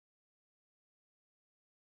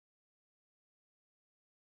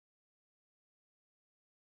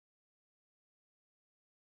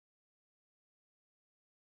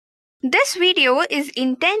This video is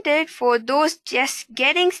intended for those just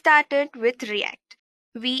getting started with React.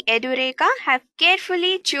 We Edureka have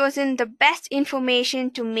carefully chosen the best information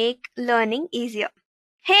to make learning easier.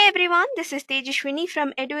 Hey everyone, this is Tejaswini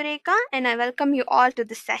from Edureka and I welcome you all to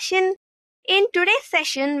this session. In today's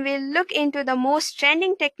session, we'll look into the most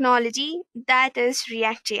trending technology, that is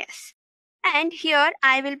React.js. And here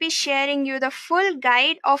I will be sharing you the full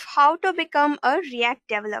guide of how to become a React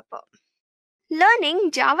developer.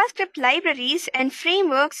 Learning JavaScript libraries and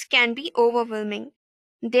frameworks can be overwhelming.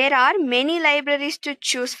 There are many libraries to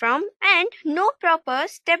choose from and no proper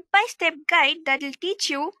step-by-step guide that will teach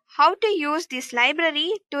you how to use this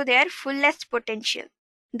library to their fullest potential.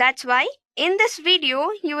 That's why in this video,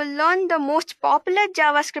 you will learn the most popular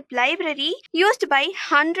JavaScript library used by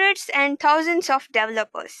hundreds and thousands of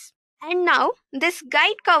developers. And now, this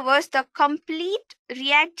guide covers the complete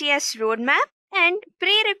React.js roadmap and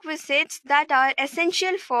prerequisites that are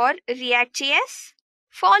essential for React.js.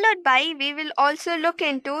 Followed by, we will also look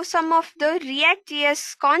into some of the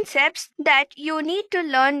React.js concepts that you need to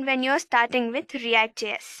learn when you're starting with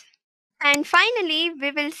React.js. And finally,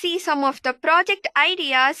 we will see some of the project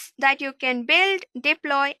ideas that you can build,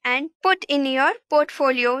 deploy, and put in your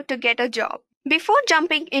portfolio to get a job. Before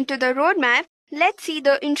jumping into the roadmap, let's see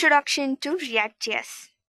the introduction to React.js.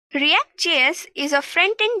 React.js is a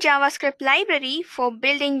front-end JavaScript library for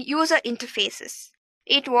building user interfaces.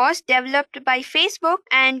 It was developed by Facebook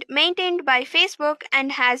and maintained by Facebook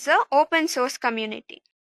and has an open source community.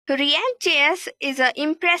 React.js is an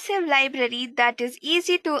impressive library that is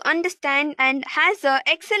easy to understand and has an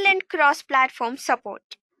excellent cross-platform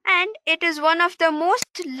support. And it is one of the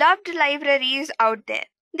most loved libraries out there.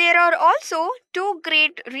 There are also two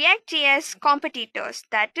great React.js competitors,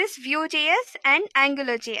 that is Vue.js and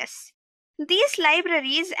AngularJS. These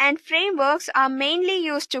libraries and frameworks are mainly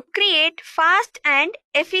used to create fast and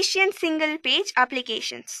efficient single-page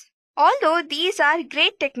applications. Although these are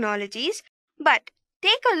great technologies, but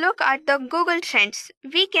take a look at the Google Trends.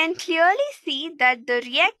 We can clearly see that the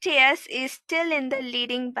React.js is still in the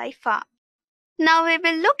leading by far. Now we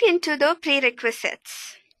will look into the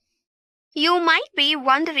prerequisites. You might be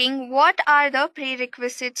wondering what are the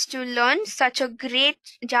prerequisites to learn such a great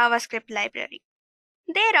JavaScript library.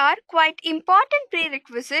 There are quite important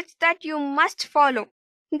prerequisites that you must follow.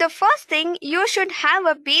 The first thing, you should have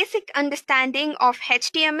a basic understanding of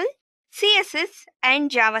HTML, CSS, and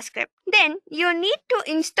JavaScript. Then you need to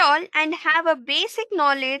install and have a basic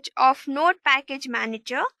knowledge of Node Package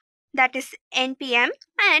Manager, that is NPM,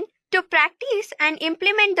 and to practice and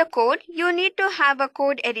implement the code, you need to have a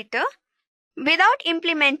code editor. Without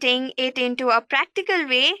implementing it into a practical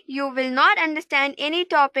way, you will not understand any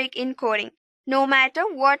topic in coding, no matter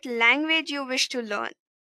what language you wish to learn.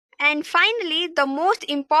 And finally, the most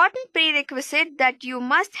important prerequisite that you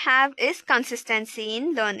must have is consistency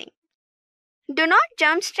in learning. Do not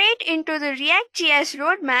jump straight into the React.js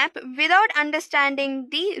roadmap without understanding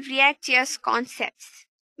the React.js concepts.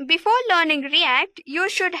 Before learning React, you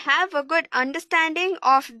should have a good understanding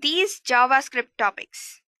of these JavaScript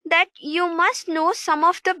topics. That you must know some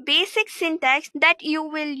of the basic syntax that you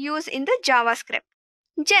will use in the JavaScript.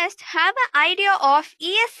 Just have an idea of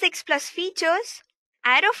ES6+ features,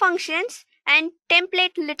 arrow functions, and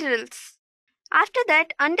template literals. After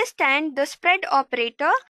that, understand the spread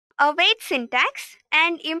operator, await syntax,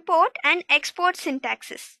 and import and export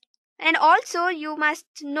syntaxes. And also you must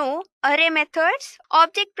know array methods,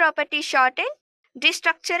 object property shorten,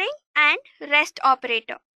 destructuring, and REST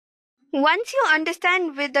operator. Once you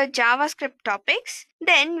understand with the JavaScript topics,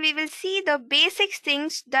 then we will see the basic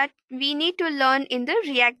things that we need to learn in the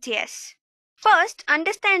React.js. First,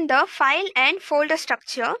 understand the file and folder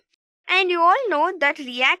structure. And you all know that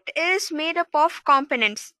React is made up of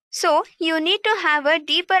components. So, you need to have a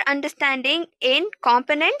deeper understanding in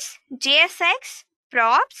components, JSX,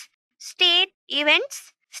 props, state,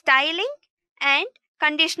 events, styling, and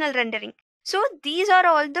conditional rendering. So these are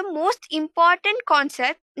all the most important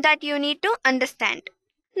concepts that you need to understand.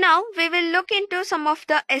 Now we will look into some of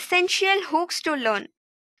the essential hooks to learn.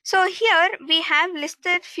 So here we have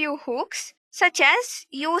listed few hooks such as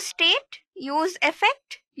use state, use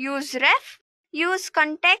effect, use ref, use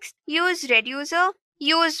context, use reducer,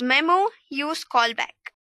 use memo, use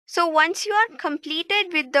callback. So once you are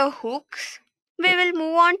completed with the hooks, we will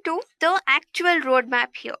move on to the actual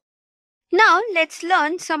roadmap here. Now let's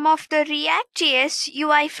learn some of the React.js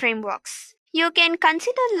UI frameworks. You can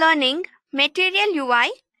consider learning Material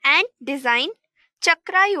UI and Design,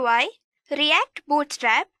 Chakra UI, React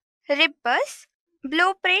Bootstrap, Ribbus,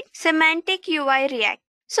 Blueprint, Semantic UI React.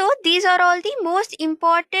 So these are all the most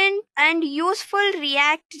important and useful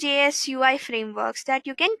React.js UI frameworks that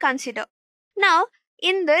you can consider. Now,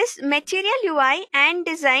 in this, Material UI and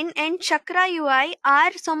Design and Chakra UI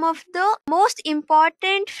are some of the most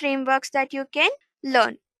important frameworks that you can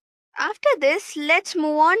learn. After this, let's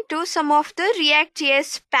move on to some of the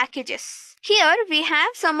React.js packages. Here we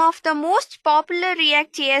have some of the most popular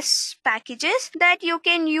React.js packages that you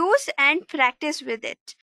can use and practice with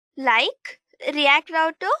it, like React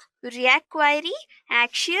Router, React Query,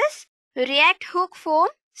 Axios, React Hook Form,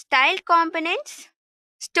 Styled Components,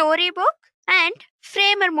 Storybook, and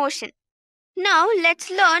Framer Motion. Now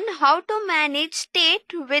let's learn how to manage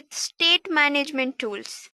state with state management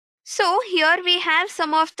tools. So here we have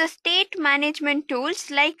some of the state management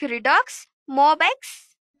tools like Redux,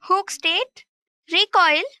 MobX, Hook State,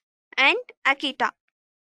 Recoil, and Akita.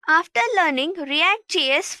 After learning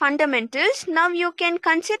React.js fundamentals, now you can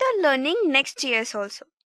consider learning Next.js also.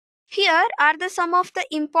 Here are some of the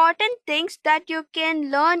important things that you can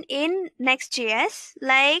learn in Next.js,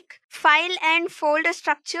 like file and folder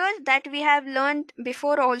structure that we have learned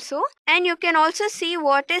before also. And you can also see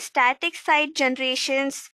what is static site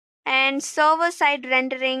generations and server side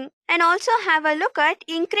rendering, and also have a look at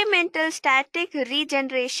incremental static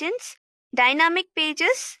regenerations, dynamic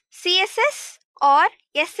pages, CSS or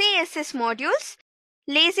SASS modules,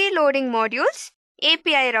 lazy loading modules,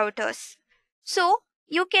 API routers. So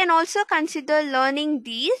you can also consider learning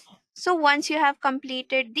these. So once you have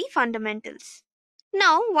completed the fundamentals.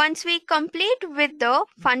 Now, once we complete with the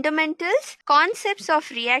fundamentals, concepts of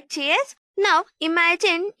React.js, now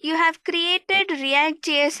imagine you have created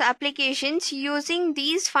React.js applications using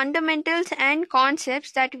these fundamentals and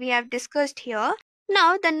concepts that we have discussed here.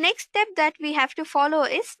 Now, the next step that we have to follow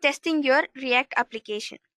is testing your React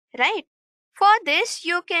application, right? For this,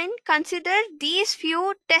 you can consider these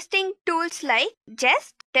few testing tools like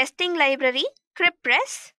Jest, Testing Library,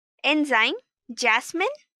 CryptPress, Enzyme, Jasmine,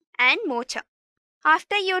 and Mocha.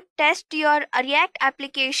 After you test your React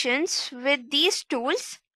applications with these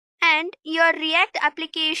tools and your React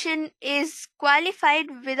application is qualified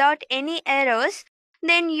without any errors,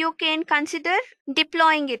 then you can consider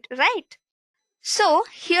deploying it, right? So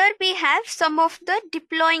here we have some of the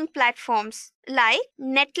deploying platforms like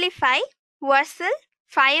Netlify, Vercel,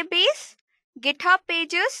 Firebase, GitHub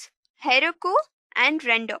Pages, Heroku, and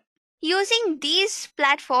Render. Using these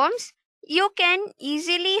platforms, you can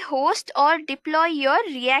easily host or deploy your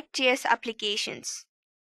React.js applications.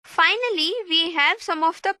 Finally, we have some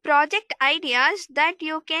of the project ideas that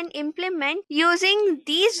you can implement using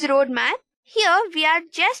these roadmap. Here we are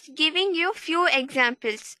just giving you few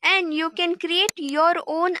examples and you can create your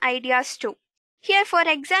own ideas too. Here, for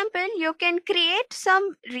example, you can create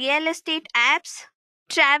some real estate apps,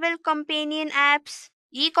 travel companion apps,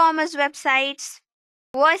 e-commerce websites,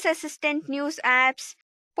 voice assistant news apps,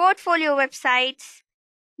 portfolio websites,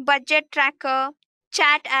 budget tracker,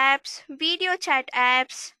 chat apps, video chat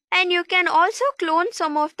apps, and you can also clone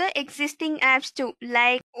some of the existing apps too,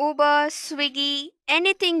 like Uber, Swiggy,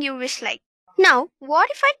 anything you wish like. Now, what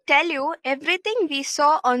if I tell you everything we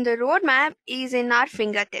saw on the roadmap is in our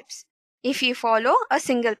fingertips if you follow a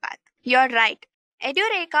single path? You're right.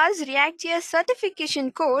 Edureka's React.js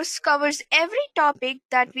certification course covers every topic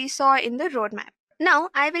that we saw in the roadmap. Now,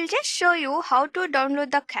 I will just show you how to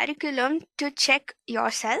download the curriculum to check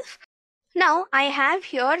yourself. Now, I have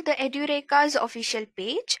here the Edureka's official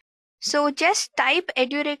page. So just type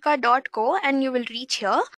edureka.co and you will reach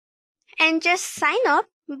here and just sign up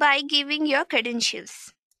by giving your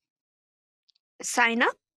credentials. Sign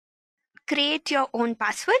up, create your own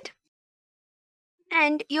password,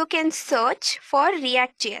 and you can search for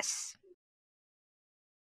React.js.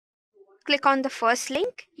 Click on the first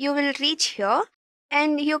link, you will reach here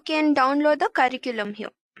and you can download the curriculum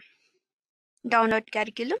here. Download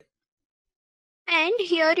curriculum. And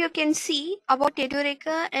here you can see about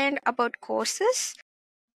Edureka and about courses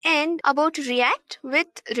and about React with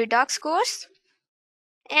Redux course.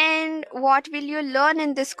 And what will you learn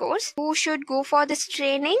in this course? Who should go for this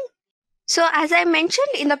training? So as I mentioned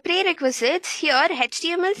in the prerequisites, here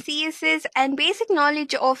HTML, CSS and basic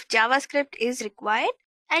knowledge of JavaScript is required.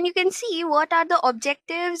 And you can see what are the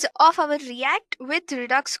objectives of our React with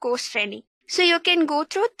Redux course training. So you can go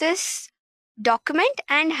through this document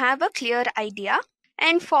and have a clear idea.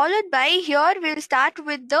 And followed by here we'll start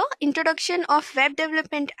with the introduction of web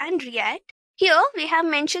development and React. Here we have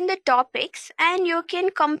mentioned the topics and you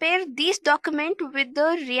can compare this document with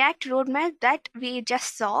the React roadmap that we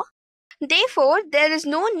just saw. Therefore, there is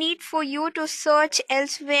no need for you to search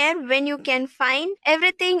elsewhere when you can find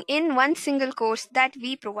everything in one single course that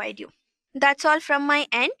we provide you. That's all from my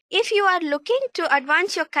end. If you are looking to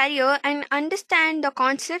advance your career and understand the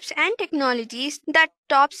concepts and technologies that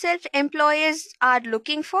top self-employers are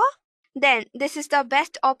looking for, then this is the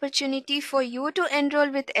best opportunity for you to enroll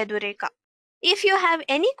with Edureka. If you have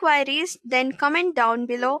any queries, then comment down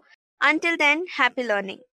below. Until then, happy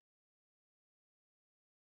learning.